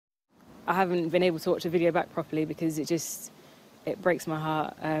I haven't been able to watch the video back properly because it breaks my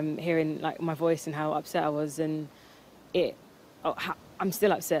heart hearing like my voice and how upset I was, and I'm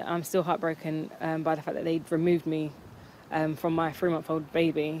still upset. I'm still heartbroken by the fact that they removed me from my 3-month-old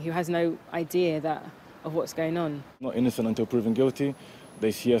baby who has no idea of what's going on. Not innocent until proven guilty.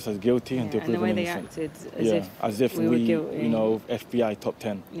 They see us as guilty until proven innocent. And the way they acted, as if we were guilty. You know, FBI top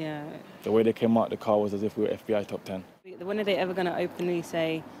 10. Yeah. The way they came out the car was as if we were FBI top 10. When are they ever going to openly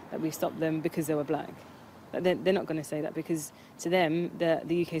say that we stopped them because they were black? They're not going to say that, because to them,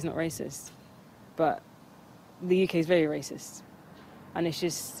 the UK is not racist. But the UK is very racist. And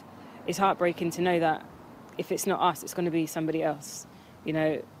it's heartbreaking to know that if it's not us, it's going to be somebody else. You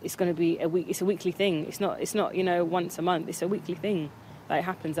know, it's going to be it's a weekly thing. It's not, you know, once a month. It's a weekly thing that it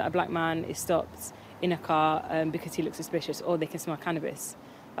happens, that a black man is stopped in a car because he looks suspicious or they can smell cannabis.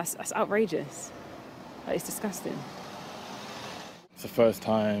 That's outrageous. It's disgusting. It's the first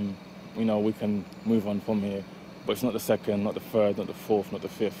time, you know, we can move on from here, but it's not the second, not the third, not the fourth, not the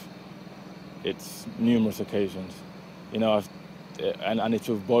fifth. It's numerous occasions, you know, and it's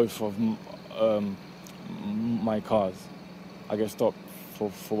with both of my cars. I get stopped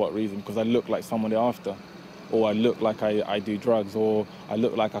for what reason? Because I look like someone they're after, or I look like I do drugs, or I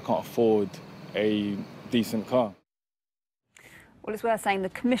look like I can't afford a decent car. Well, it's worth saying the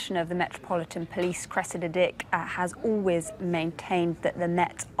Commissioner of the Metropolitan Police, Cressida Dick, has always maintained that the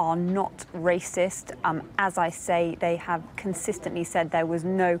Met are not racist. As I say, they have consistently said there was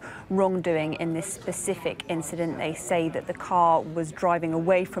no wrongdoing in this specific incident. They say that the car was driving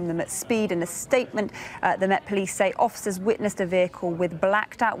away from them at speed. In a statement, the Met Police say officers witnessed a vehicle with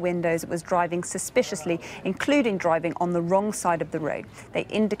blacked out windows that was driving suspiciously, including driving on the wrong side of the road. They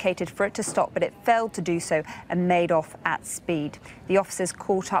indicated for it to stop, but it failed to do so and made off at speed. The officers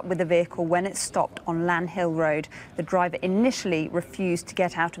caught up with the vehicle when it stopped on Landhill Road. The driver initially refused to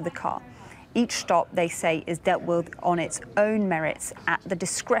get out of the car. Each stop, they say, is dealt with on its own merits at the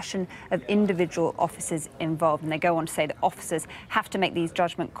discretion of individual officers involved. And they go on to say that officers have to make these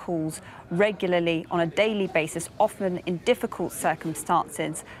judgment calls regularly on a daily basis, often in difficult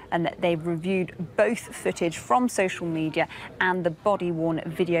circumstances, and that they've reviewed both footage from social media and the body-worn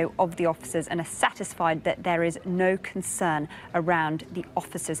video of the officers and are satisfied that there is no concern around the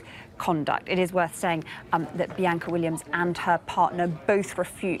officers' conduct. It is worth saying that Bianca Williams and her partner both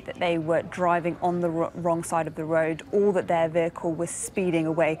refute that they were driving on the wrong side of the road, or that their vehicle was speeding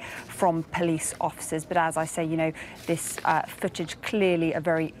away from police officers. But as I say, you know, this footage, clearly a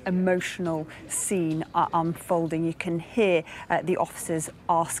very emotional scene unfolding. You can hear the officers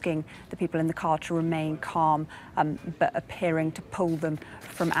asking the people in the car to remain calm, but appearing to pull them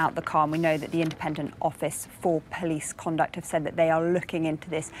from out the car. And we know that the Independent Office for Police Conduct have said that they are looking into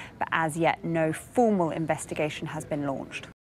this, but as yet no formal investigation has been launched.